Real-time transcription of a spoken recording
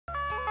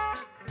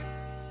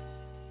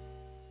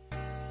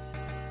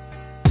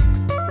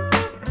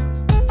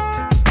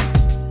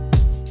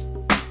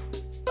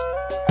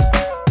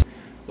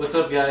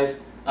What's up, guys?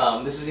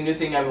 This is a new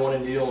thing I've been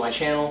wanting to do on my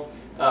channel.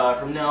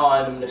 From now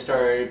on, I'm going to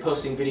start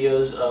posting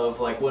videos of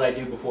like what I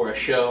do before a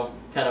show,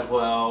 kind of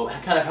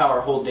how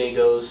our whole day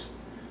goes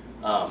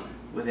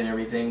within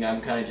everything.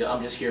 I'm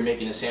just here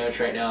making a sandwich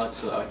right now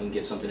so I can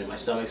get something in my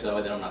stomach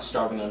so that I'm not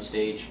starving on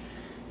stage.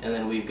 And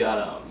then we've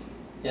got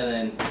and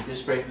then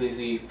just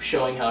basically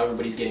showing how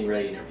everybody's getting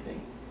ready and everything.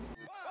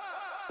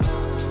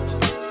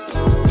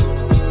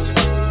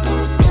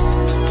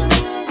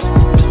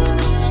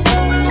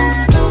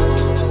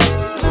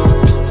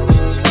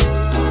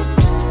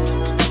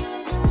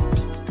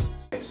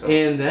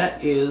 And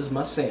that is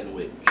my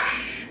sandwich.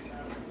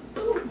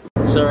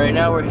 So right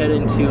now we're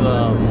heading to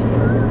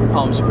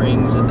Palm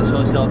Springs at this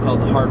hotel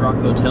called the Hard Rock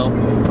Hotel.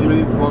 I'm going to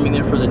be performing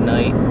there for the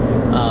night.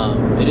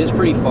 It is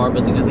pretty far,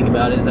 but the good thing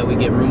about it is that we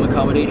get room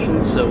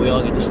accommodations, so we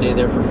all get to stay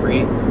there for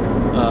free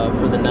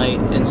for the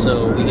night. And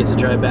so we get to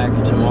drive back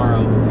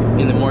tomorrow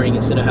in the morning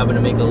instead of having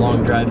to make a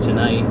long drive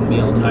tonight and be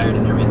all tired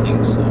and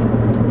everything. So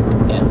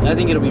yeah, I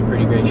think it'll be a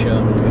pretty great show.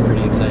 It'll be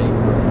pretty exciting.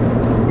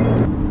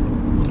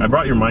 I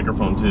brought your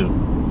microphone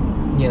too.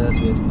 Yeah, that's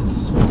good.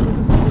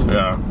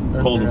 Yeah,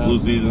 cold and flu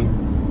season.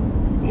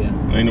 Yeah.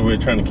 Ain't nobody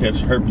trying to catch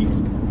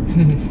herpes.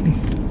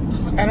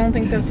 I don't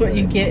think that's what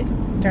you get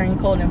during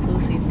cold and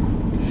flu season.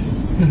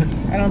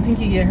 I don't think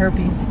you get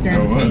herpes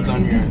during flu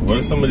season. What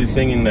if somebody's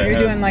singing that? You're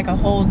doing like a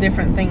whole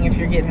different thing if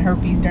you're getting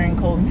herpes during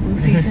cold and flu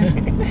season.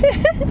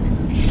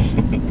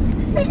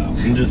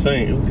 I'm just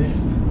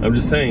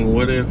saying,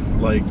 what if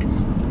like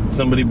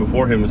somebody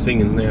before him is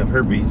singing and they have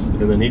herpes,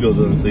 and then he goes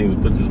on and sings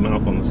and puts his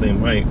mouth on the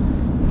same mic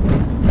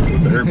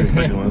with the herpes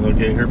infection one?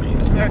 Okay,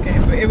 herpes. Okay,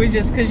 but it was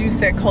just because you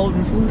said cold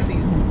and flu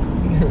season.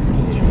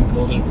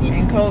 Cold and flu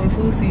season. In cold and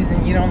flu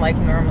season, you don't like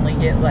normally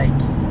get like,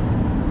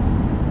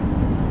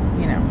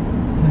 you know,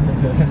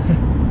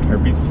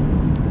 herpes.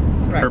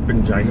 Right.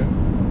 Herpangina.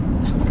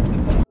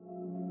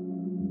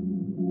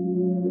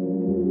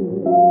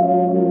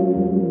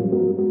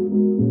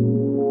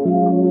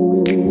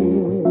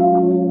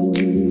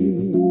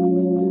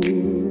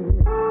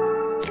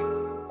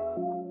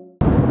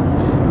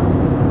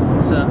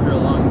 So after a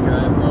long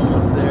drive, we're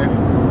almost there.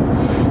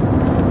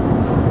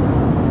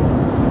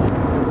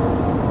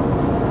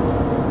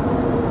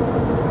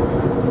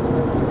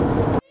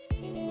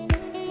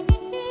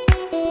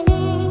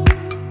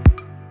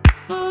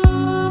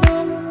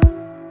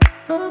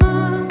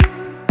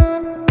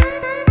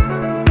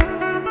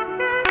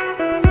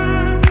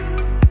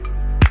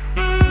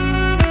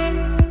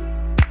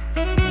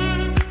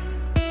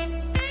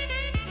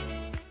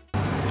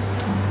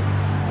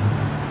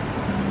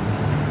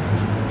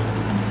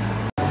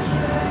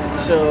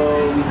 So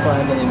we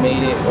finally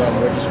made it.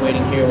 We're just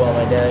waiting here while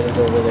my dad is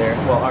over there.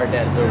 While our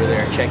dad is over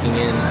there checking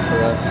in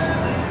for us.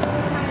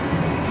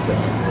 So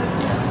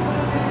yeah.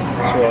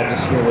 So we're all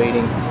just here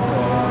waiting.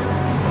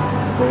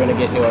 We're gonna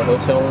get into our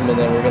hotel room and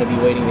then we're gonna be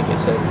waiting to get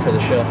set for the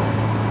show.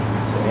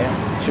 So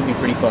yeah, it should be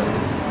pretty fun.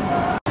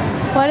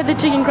 Why did the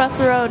chicken cross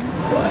the road?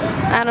 What?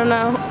 I don't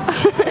know.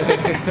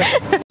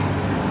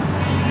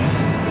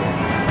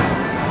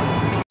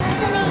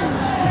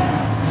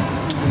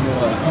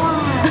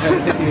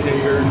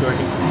 You're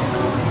recording.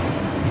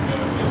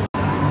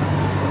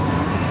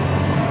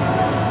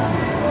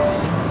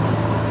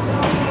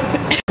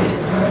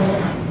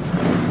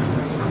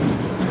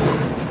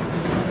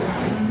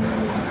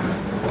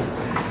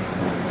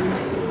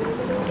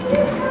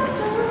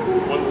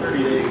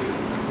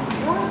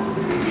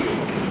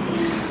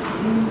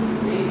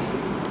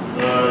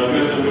 You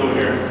guys have to go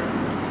here.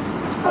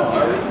 Oh,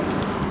 are we?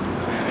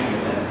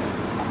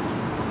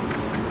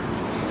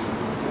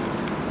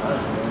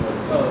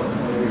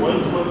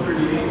 One's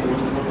 138 and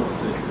one's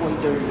 106.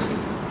 130.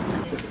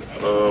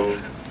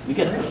 We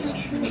get it.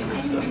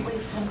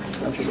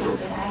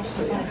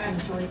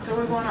 So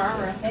we're going to our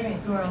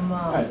room.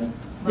 Alright then.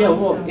 Yeah,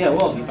 we'll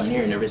all be fine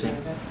here and everything.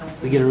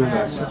 We get a room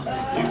by ourselves.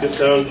 You can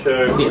sound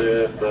check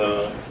with, I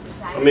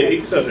mean, you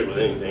can sound check with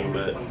anything,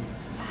 but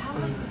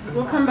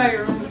We'll come by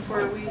your room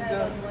before we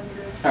go.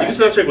 you can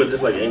sound check with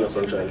just like anal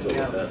sunshine, something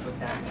like that.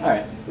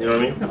 Alright. You know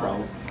what I mean? No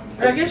problem.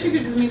 Or I guess you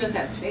could just meet us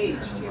at stage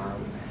too.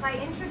 By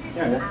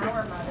introducing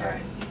our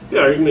mothers.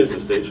 Yeah, you can meet us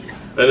at stage,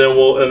 and then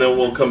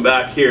we'll come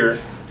back here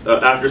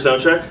after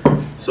sound check,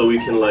 so we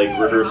can like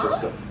rehearse and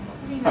stuff.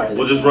 Alright.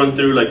 We'll just run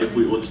through like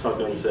we'll just talk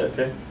on the set,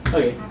 okay?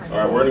 Okay. All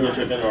right, we're gonna go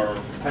check in our.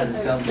 Alright, that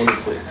sounds good.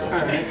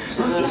 Alright.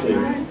 Let's just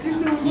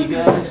leave. You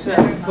guys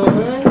have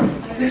fun.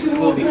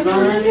 We'll be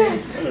fun.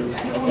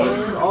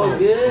 And all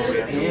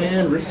good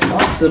and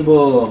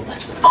responsible.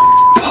 Let's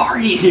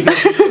party.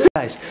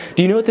 Guys,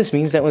 do you know what this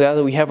means? That now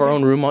that we have our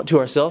own room to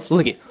ourselves,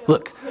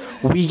 look,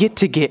 we get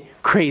to get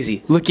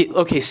crazy.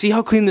 Okay, see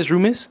how clean this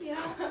room is?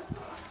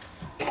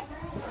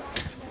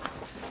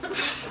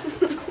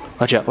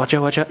 Watch out.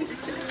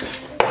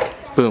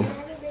 Boom.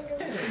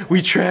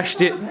 We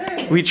trashed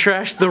it. We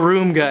trashed the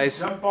room,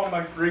 guys.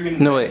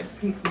 No, wait.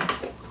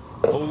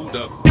 Hold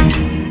up.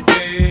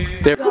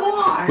 There.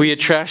 We had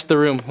trashed the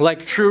room.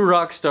 Like true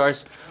rock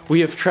stars,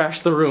 we have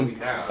trashed the room.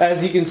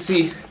 As you can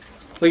see,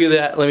 look at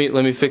that. Let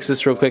me fix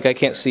this real quick. I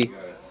can't see.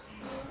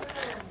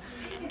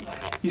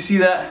 You see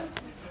that?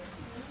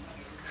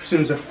 This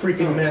room's a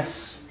freaking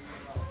mess.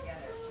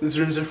 This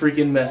room's a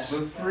freaking mess.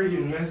 Let's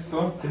freaking messed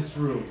up this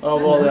room. Oh,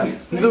 well,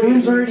 the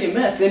room's already a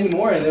mess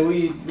anymore, and then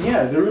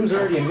the room's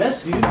already a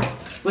mess, dude.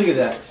 Look at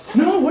that.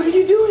 No, what are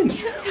you doing?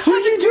 What are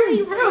you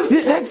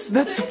doing?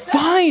 That's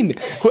fine.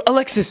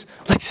 Alexis,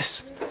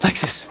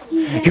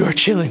 you are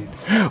chilling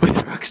with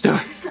a rock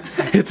star.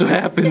 It's what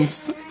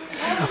happens.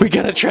 We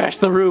gotta trash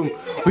the room.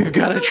 We've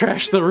gotta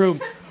trash the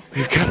room.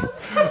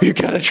 We've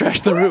gotta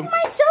trash the room.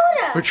 My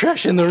soda. We're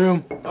trashing the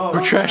room.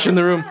 We're trashing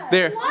the room.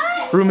 There.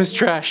 Room is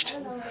trashed.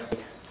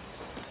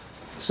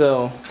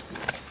 So,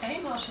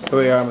 here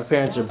we are. My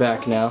parents are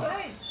back now.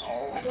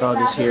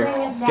 Dog is here.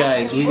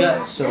 Guys, we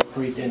got so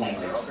freaking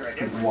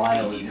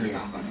wild in here.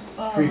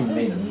 Freaking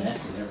made a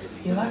mess and everything.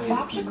 Yeah,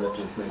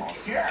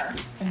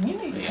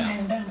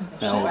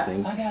 that whole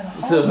thing.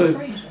 So,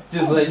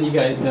 just letting you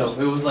guys know,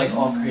 it was like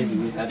all crazy.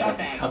 We had like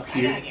a cup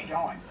here,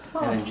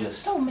 and then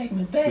just we had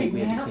to clean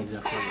it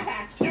up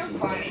for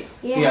you.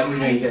 Yeah, we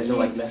know you guys don't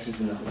like messes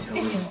in the hotel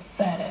room.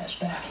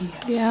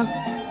 Yeah.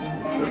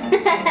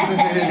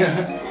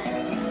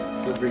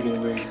 So freaking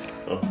weird.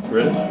 Oh,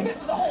 ready?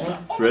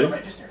 Ready?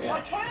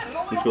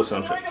 Yeah. Let's go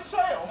sound check.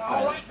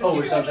 Oh,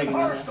 we're sound checking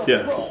right now?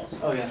 Yeah.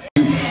 Oh, yeah.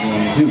 1,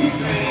 2, 1,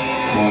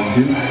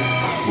 2,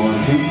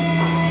 1, 2,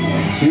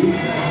 1, 2.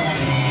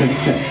 Check,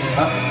 check.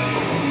 Up.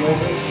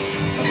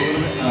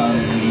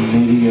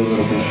 Maybe a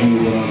little bit. Maybe a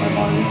little on my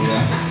monitor.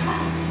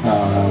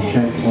 Yeah.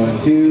 Check 1,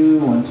 2,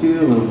 1, 2.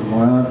 A little bit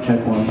more up.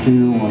 Check 1,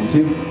 2, 1,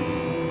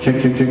 2. Check,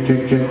 check, check,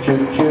 check, check, check,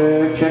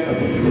 check, check.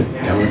 Okay, good.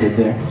 Yeah, we're good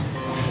there.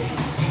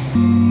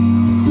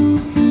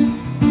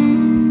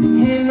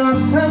 Ain't no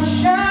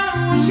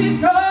sunshine when she's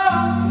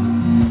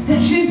gone,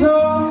 and she's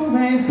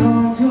always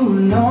gone too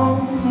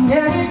long.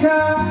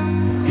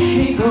 Anytime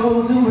she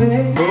goes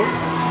away.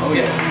 Oh,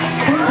 yeah.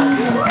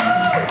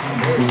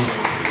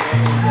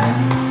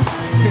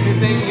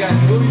 Thank you guys.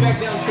 We'll be back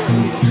down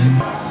shortly.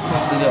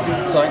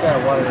 So I got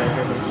a water right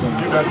here.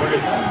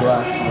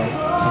 Glass.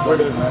 We're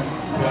done, man.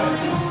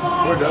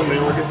 We're done, man.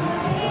 We're good.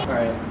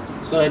 Alright.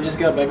 So I just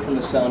got back from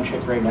the sound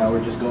check right now.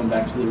 We're just going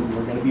back to the room.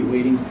 We're going to be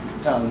waiting.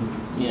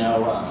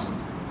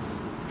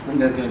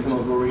 Linda's going to come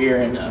over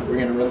here and we're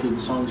going to run through the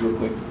songs real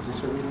quick. Is this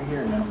everything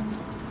here or no?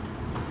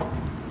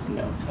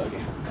 No. Okay.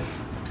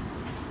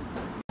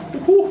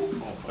 Oh,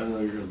 I know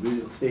you're going to be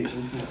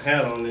taking my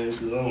hat on there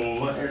because I don't want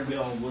my hair to be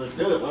all blooded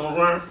up.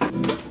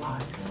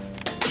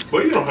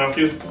 Well, you don't have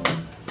to.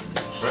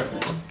 Right?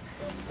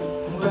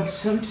 Well,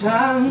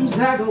 sometimes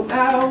I go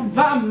out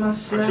by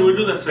myself. Actually, we'll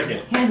do that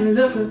second. And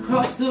look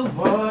across the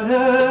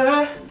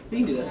water. You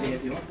can do that second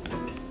if you want.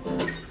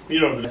 You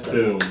don't have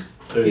to.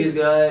 He's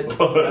good.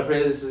 I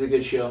pray this is a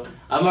good show.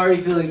 I'm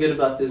already feeling good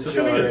about this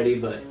show already,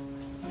 but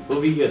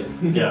we'll be good.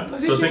 Yeah.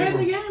 So take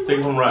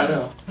it from right. I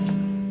know.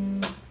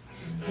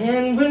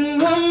 And when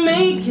we're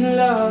making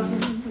love,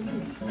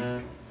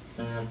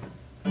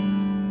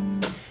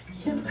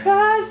 your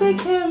cries, they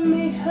can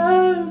be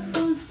heard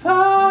from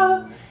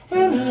far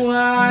and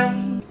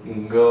wide.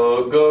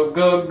 Go, go,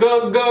 go,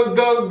 go, go,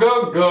 go,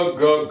 go, go,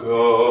 go,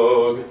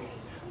 go.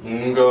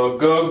 Go,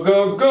 go,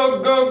 go, go,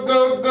 go,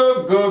 go,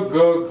 go, go,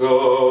 go, go.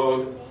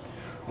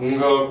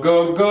 Go,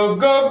 go, go,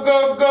 go,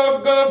 go, go,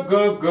 go,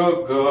 go,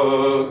 go, go.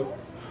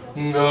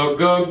 Go,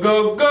 go,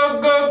 go,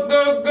 go, go,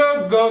 go,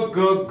 go, go,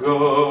 go,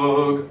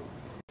 go.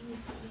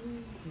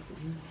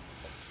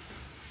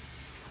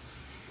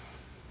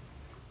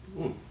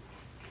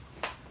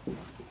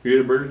 You ate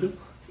a burger too?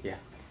 Yeah.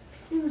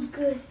 It was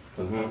good.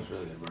 That was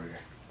really good burger.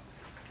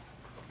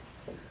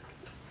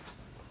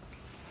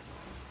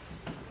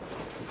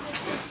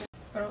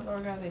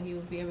 Lord God, that He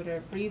would be able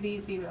to breathe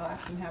easy,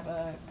 relax, and have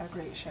a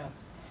great show.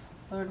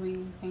 Lord,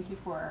 we thank you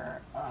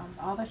for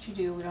all that you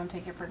do. We don't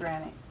take it for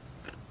granted.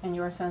 In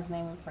your Son's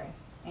name we pray.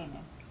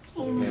 Amen.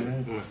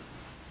 Amen.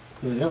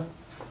 There you go.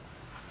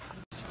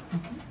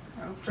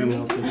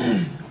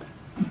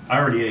 I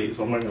already ate,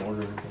 so I'm not going to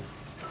order anything.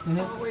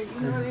 Oh, wait, you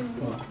know what I mean?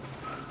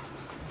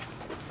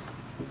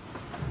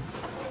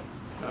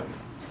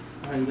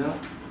 There you go.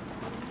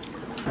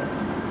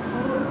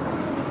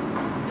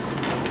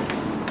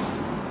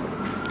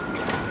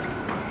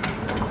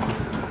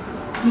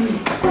 I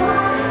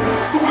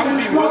would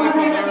be willing to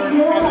learn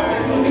how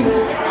to.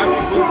 I'd be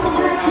willing to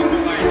learn how to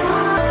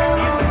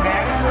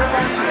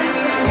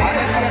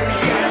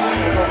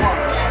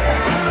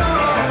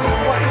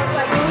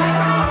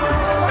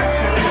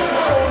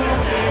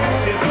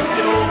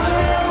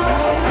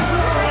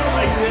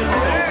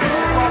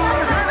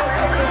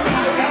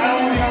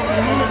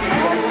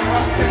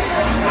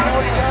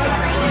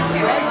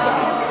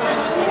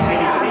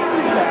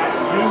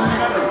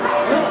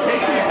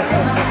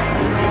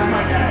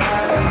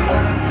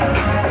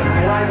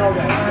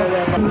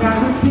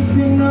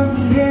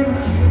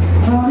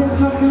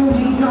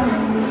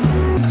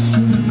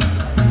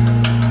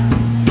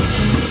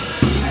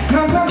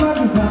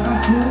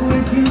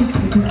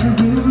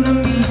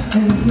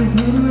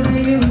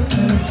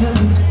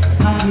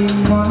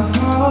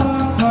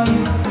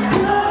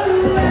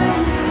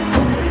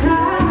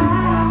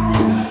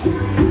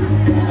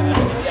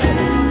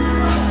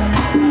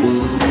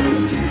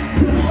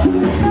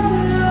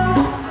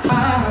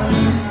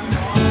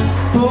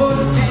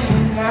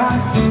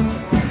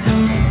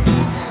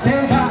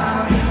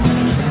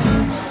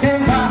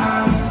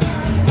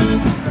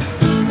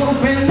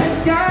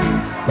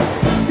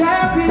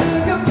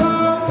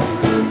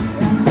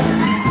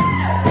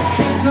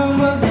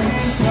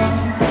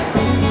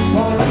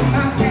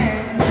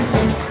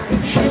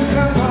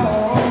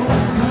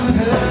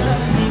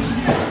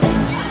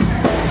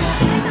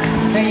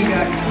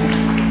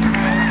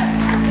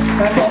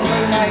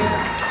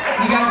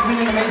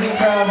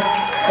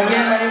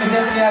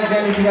Anthony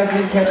Alexander, if you guys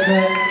didn't catch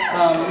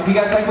that. If you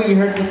guys like what you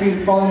heard, feel free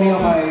to follow me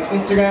on my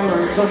Instagram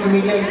or social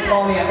media. You can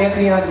follow me at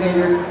Anthony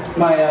Alexander.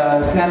 My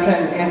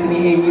Snapchat is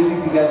Anthony A Music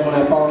if you guys want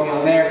to follow me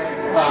on there.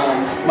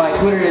 My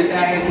Twitter is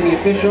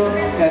 @AnthonyOfficial.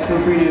 You guys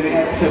feel free to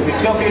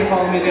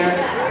follow me there.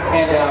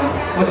 And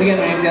once again,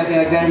 my name is Anthony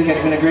Alexander. You guys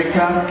have been a great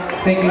crowd.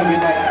 Thank you and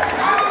good night.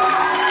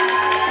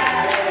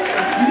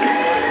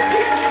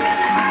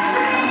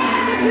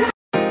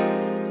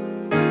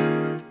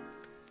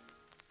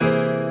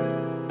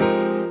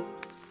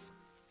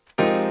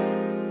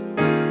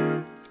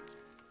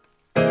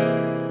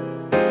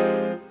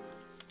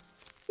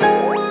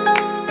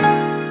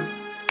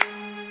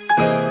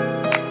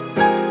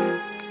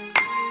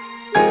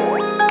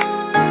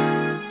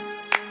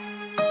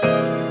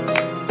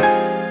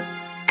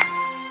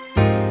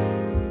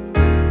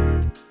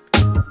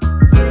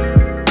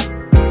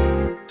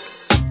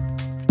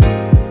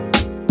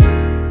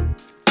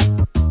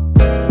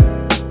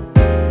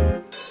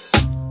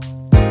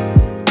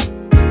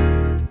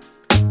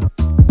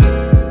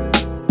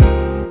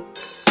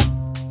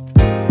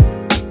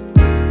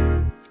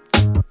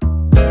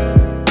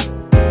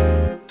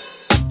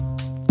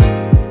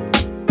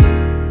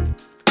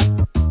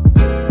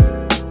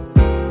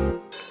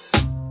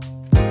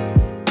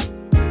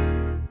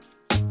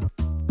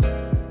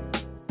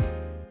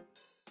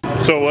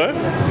 So what?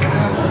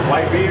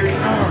 White beard. I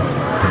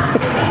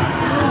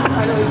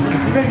know you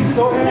made me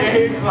so happy.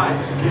 Yeah, he's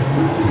like skip.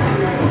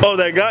 Oh,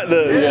 that got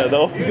the You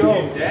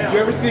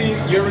ever seen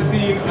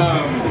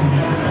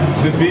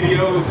the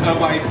videos of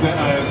like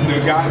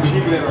the guys, the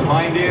people that are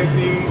line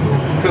dancing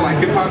to like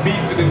hip hop beats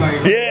and then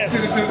like yes.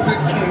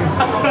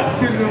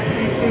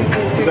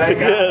 That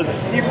guy,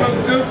 yes. he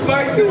looks just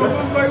like him. I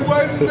was like,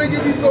 why is this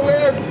making me so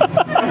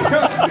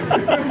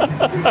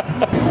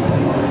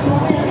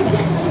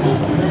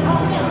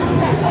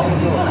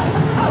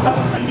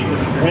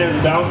Your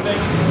hands bouncing,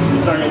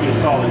 it's not going to be a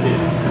solid hit.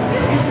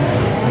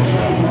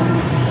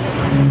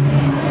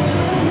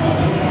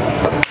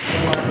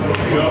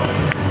 There you go.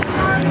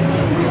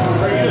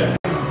 Very good.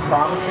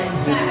 Promising,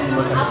 just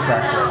look at the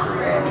track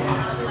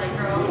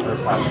record.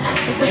 First time.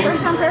 It's the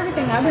first time for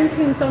everything. I've been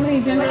seeing so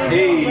many gender where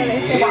they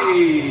say,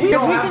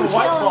 don't we have can the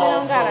white chill and we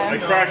balls, don't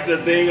gotta. I cracked the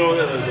thing on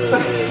the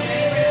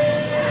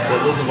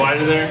little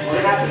divider there. We're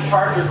going to have to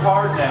charge your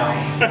card now.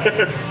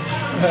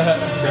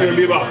 It's going to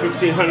be about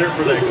 $1,500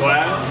 for that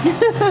glass.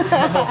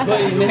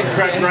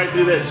 Cracked right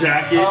through that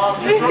jacket.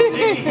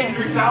 Jimi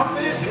Hendrix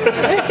outfit?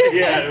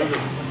 Yeah.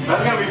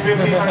 That's going to be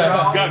 $1,500.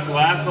 It's got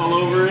glass all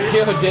over it.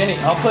 Yo, Danny,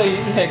 I'll play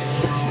you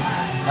next.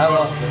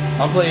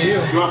 I'll play you.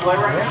 You want to play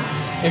right now?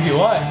 If you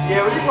want.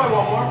 Yeah, we can play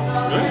one more.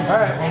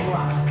 Alright, one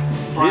more.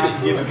 Get it,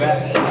 give it back.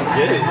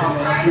 Get it.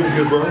 Pretty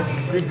good, bro.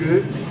 Pretty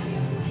good.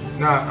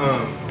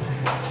 Nah,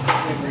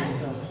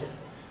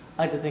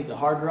 I'd like to thank the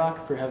Hard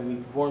Rock for having me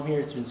perform here.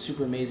 It's been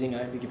super amazing.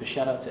 I'd like to give a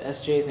shout out to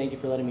SJ. Thank you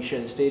for letting me share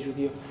the stage with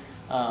you.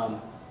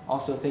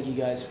 Also, thank you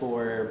guys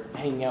for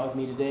hanging out with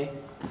me today.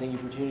 Thank you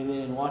for tuning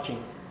in and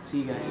watching.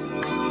 See you guys.